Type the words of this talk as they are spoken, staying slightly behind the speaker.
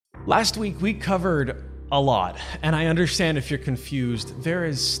Last week we covered a lot, and I understand if you're confused, there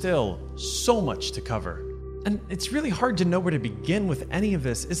is still so much to cover. And it's really hard to know where to begin with any of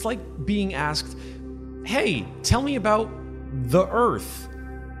this. It's like being asked, hey, tell me about the Earth.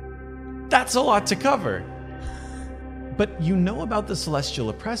 That's a lot to cover. But you know about the celestial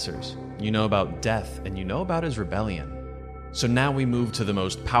oppressors, you know about death, and you know about his rebellion. So now we move to the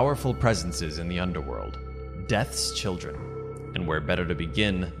most powerful presences in the underworld, Death's children. And where better to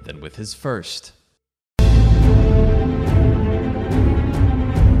begin than with his first.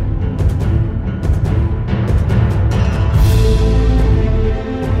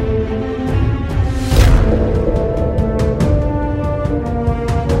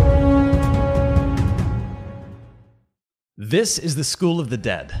 This is the School of the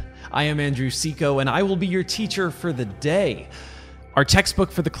Dead. I am Andrew Seco, and I will be your teacher for the day. Our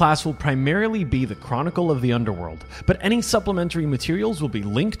textbook for the class will primarily be the Chronicle of the Underworld, but any supplementary materials will be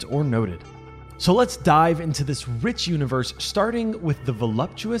linked or noted. So let's dive into this rich universe, starting with the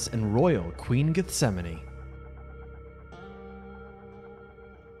voluptuous and royal Queen Gethsemane.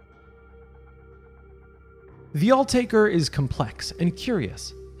 The Alltaker is complex and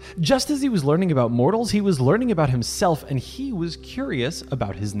curious. Just as he was learning about mortals, he was learning about himself, and he was curious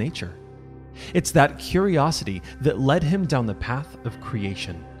about his nature. It's that curiosity that led him down the path of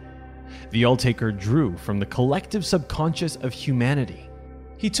creation. The Alltaker drew from the collective subconscious of humanity.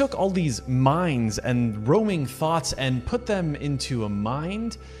 He took all these minds and roaming thoughts and put them into a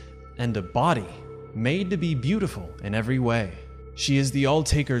mind and a body, made to be beautiful in every way. She is the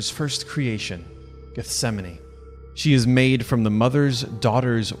Alltaker's first creation, Gethsemane. She is made from the mothers,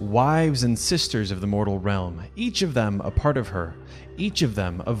 daughters, wives, and sisters of the mortal realm, each of them a part of her, each of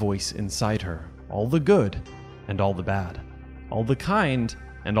them a voice inside her, all the good and all the bad, all the kind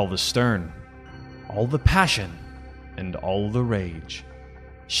and all the stern, all the passion and all the rage.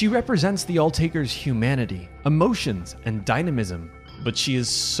 She represents the Alltaker's humanity, emotions, and dynamism, but she is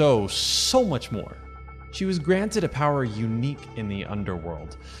so much more. She was granted a power unique in the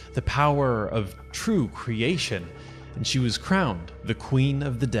underworld, the power of true creation, and she was crowned the Queen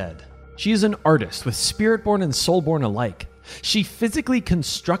of the Dead. She is an artist with spirit-born and soul-born alike. She physically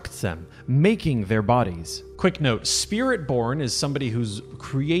constructs them, making their bodies. Quick note, spirit-born is somebody who's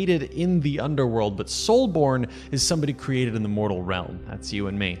created in the underworld, but soul-born is somebody created in the mortal realm. That's you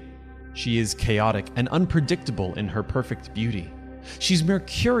and me. She is chaotic and unpredictable in her perfect beauty. She's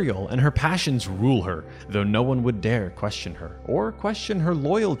mercurial, and her passions rule her, though no one would dare question her, or question her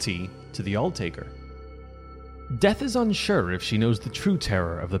loyalty to the Alltaker. Death is unsure if she knows the true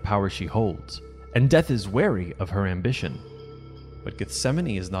terror of the power she holds, and Death is wary of her ambition. But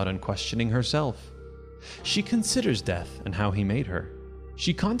Gethsemane is not unquestioning herself. She considers Death and how he made her.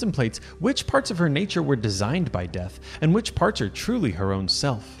 She contemplates which parts of her nature were designed by Death, and which parts are truly her own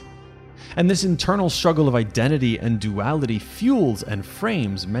self. And this internal struggle of identity and duality fuels and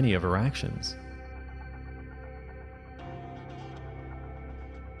frames many of her actions.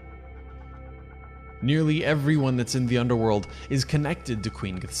 Nearly everyone that's in the underworld is connected to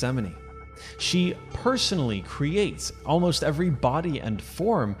Queen Gethsemane. She personally creates almost every body and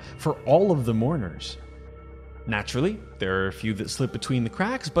form for all of the mourners. Naturally, there are a few that slip between the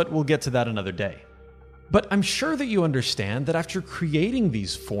cracks, but we'll get to that another day. But I'm sure that you understand that after creating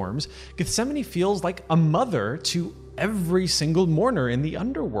these forms, Gethsemane feels like a mother to every single mourner in the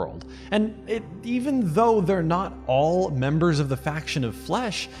underworld. And even though they're not all members of the faction of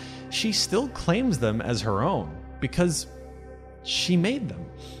flesh, she still claims them as her own because she made them.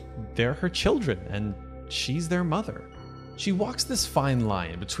 They're her children, and she's their mother. She walks this fine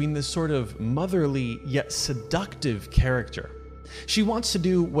line between this sort of motherly yet seductive character. She wants to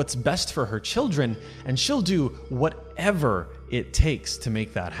do what's best for her children, and she'll do whatever it takes to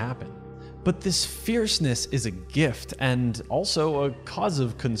make that happen. But this fierceness is a gift and also a cause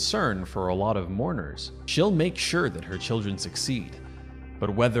of concern for a lot of mourners. She'll make sure that her children succeed,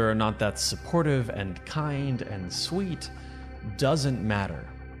 but whether or not that's supportive and kind and sweet doesn't matter.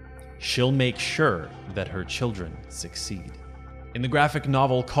 She'll make sure that her children succeed. In the graphic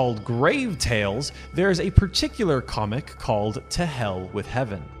novel called Grave Tales, there's a particular comic called To Hell with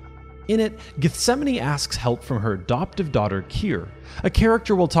Heaven. In it, Gethsemane asks help from her adoptive daughter, Kyr, a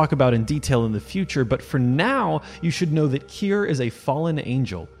character we'll talk about in detail in the future, but for now, you should know that Kyr is a fallen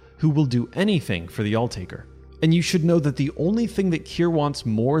angel who will do anything for the Alltaker. And you should know that the only thing that Kyr wants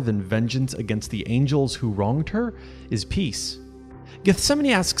more than vengeance against the angels who wronged her is peace. Gethsemane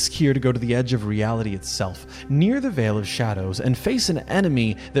asks Kyr to go to the edge of reality itself, near the Veil of Shadows, and face an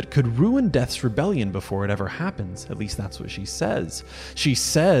enemy that could ruin Death's rebellion before it ever happens. At least that's what she says. She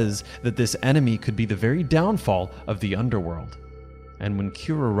says that this enemy could be the very downfall of the underworld. and when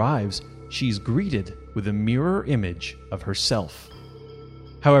Kir arrives, she's greeted with a mirror image of herself.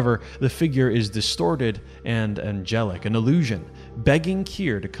 However, the figure is distorted and angelic, an illusion, begging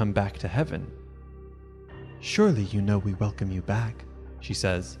Kir to come back to heaven. "Surely you know we welcome you back," she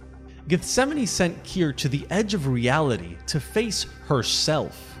says. Gethsemane sent Kir to the edge of reality to face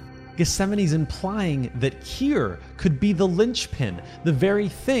herself. Gethsemane's implying that Kir could be the linchpin, the very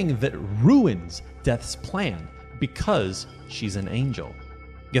thing that ruins Death's plan, because she's an angel.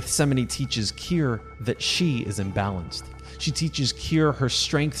 Gethsemane teaches Kir that she is imbalanced. She teaches Kir her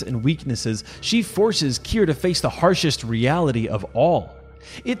strengths and weaknesses. She forces Kir to face the harshest reality of all.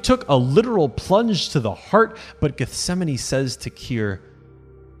 It took a literal plunge to the heart, but Gethsemane says to Kir,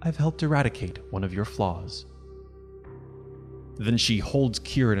 "I've helped eradicate one of your flaws." Then she holds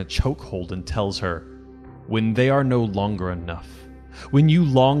Kir in a chokehold and tells her, "When they are no longer enough, when you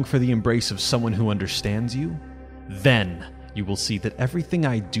long for the embrace of someone who understands you, then you will see that everything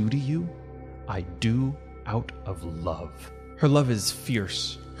I do to you, I do out of love." Her love is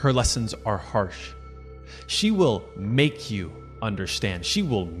fierce. Her lessons are harsh. She will make you understand. She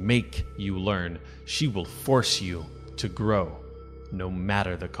will make you learn. She will force you to grow, no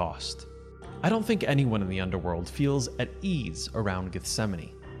matter the cost. I don't think anyone in the underworld feels at ease around Gethsemane.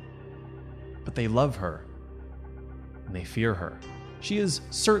 But they love her, and they fear her. She is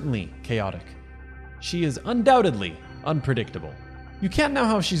certainly chaotic. She is undoubtedly unpredictable. You can't know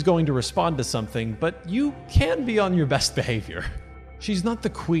how she's going to respond to something, but you can be on your best behavior. She's not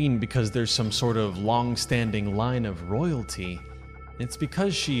the queen because there's some sort of long-standing line of royalty. It's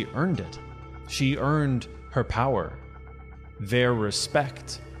because she earned it. She earned her power, their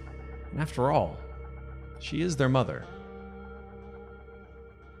respect. And after all, she is their mother.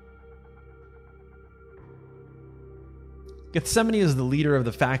 Gethsemane is the leader of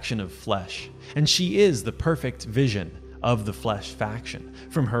the faction of Flesh, and she is the perfect vision of the Flesh faction,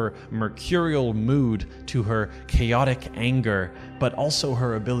 from her mercurial mood to her chaotic anger, but also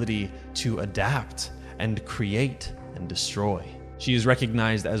her ability to adapt and create and destroy. She is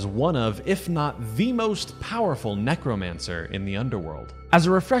recognized as one of, if not the most powerful necromancer in the underworld. As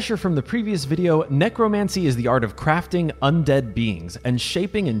a refresher from the previous video, necromancy is the art of crafting undead beings and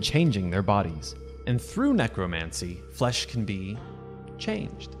shaping and changing their bodies. And through necromancy, flesh can be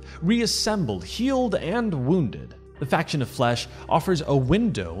changed, reassembled, healed, and wounded. The faction of Flesh offers a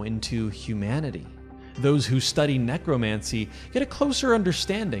window into humanity. Those who study necromancy get a closer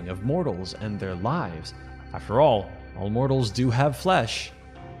understanding of mortals and their lives. After all mortals do have flesh.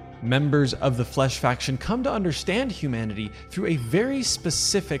 Members of the Flesh faction come to understand humanity through a very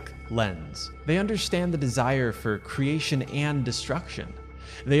specific lens. They understand the desire for creation and destruction.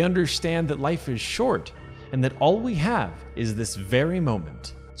 They understand that life is short and that all we have is this very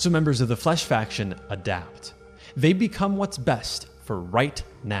moment. So members of the Flesh faction adapt. They become what's best for right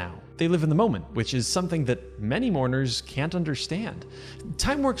now. They live in the moment, which is something that many mourners can't understand.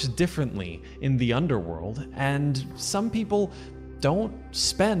 Time works differently in the underworld, and some people don't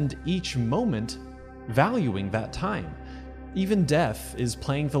spend each moment valuing that time. Even death is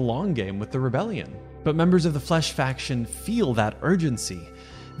playing the long game with the rebellion. But members of the Flesh faction feel that urgency.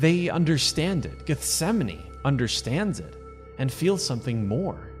 They understand it. Gethsemane understands it and feels something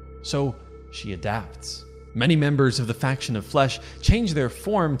more. So she adapts. Many members of the faction of Flesh change their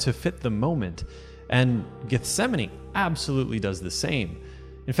form to fit the moment, and Gethsemane absolutely does the same.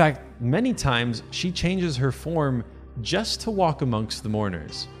 In fact, many times she changes her form just to walk amongst the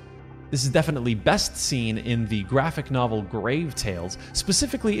mourners. This is definitely best seen in the graphic novel Grave Tales,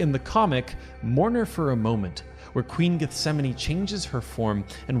 specifically in the comic Mourner for a Moment, where Queen Gethsemane changes her form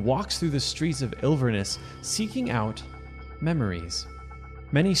and walks through the streets of Ilverness seeking out memories.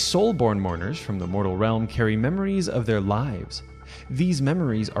 Many soul-born mourners from the mortal realm carry memories of their lives. These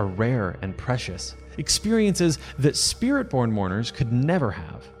memories are rare and precious, experiences that spirit-born mourners could never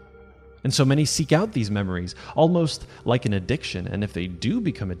have. And so many seek out these memories, almost like an addiction, and if they do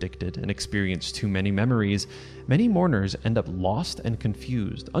become addicted and experience too many memories, many mourners end up lost and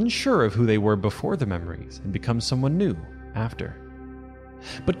confused, unsure of who they were before the memories, and become someone new after.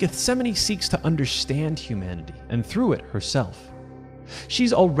 But Gethsemane seeks to understand humanity, and through it, herself.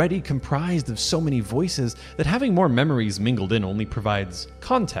 She's already comprised of so many voices that having more memories mingled in only provides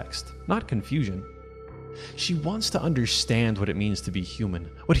context, not confusion. She wants to understand what it means to be human,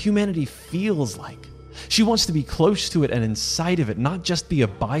 what humanity feels like. She wants to be close to it and inside of it, not just be a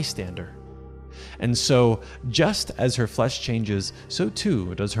bystander. And so, just as her flesh changes, so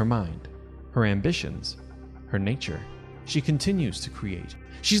too does her mind, her ambitions, her nature. She continues to create.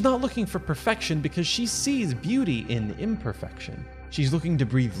 She's not looking for perfection because she sees beauty in imperfection. She's looking to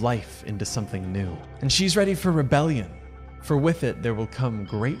breathe life into something new. And she's ready for rebellion, for with it there will come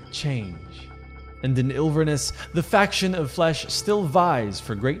great change. And in Ilvernus, the faction of flesh still vies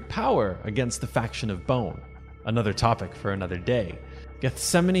for great power against the faction of bone. Another topic for another day.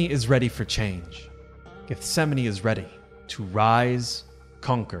 Gethsemane is ready for change. Gethsemane is ready to rise,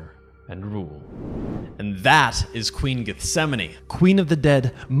 conquer, and rule. And that is Queen Gethsemane, Queen of the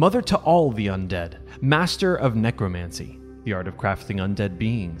Dead, mother to all the undead, master of necromancy, the art of crafting undead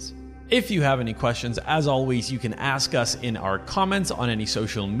beings. If you have any questions, as always, you can ask us in our comments on any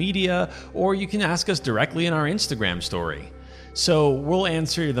social media, or you can ask us directly in our Instagram story. So we'll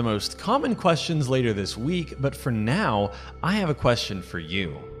answer the most common questions later this week, but for now, I have a question for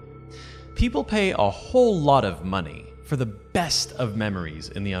you. People pay a whole lot of money for the best of memories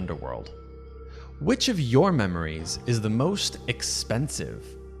in the underworld. Which of your memories is the most expensive?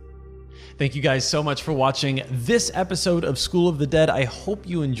 Thank you guys so much for watching this episode of School of the Dead. I hope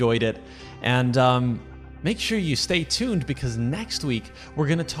you enjoyed it. And make sure you stay tuned because next week we're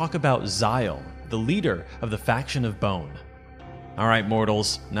going to talk about Zyle, the leader of the faction of Bone. All right,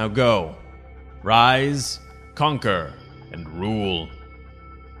 mortals, now go. Rise, conquer, and rule.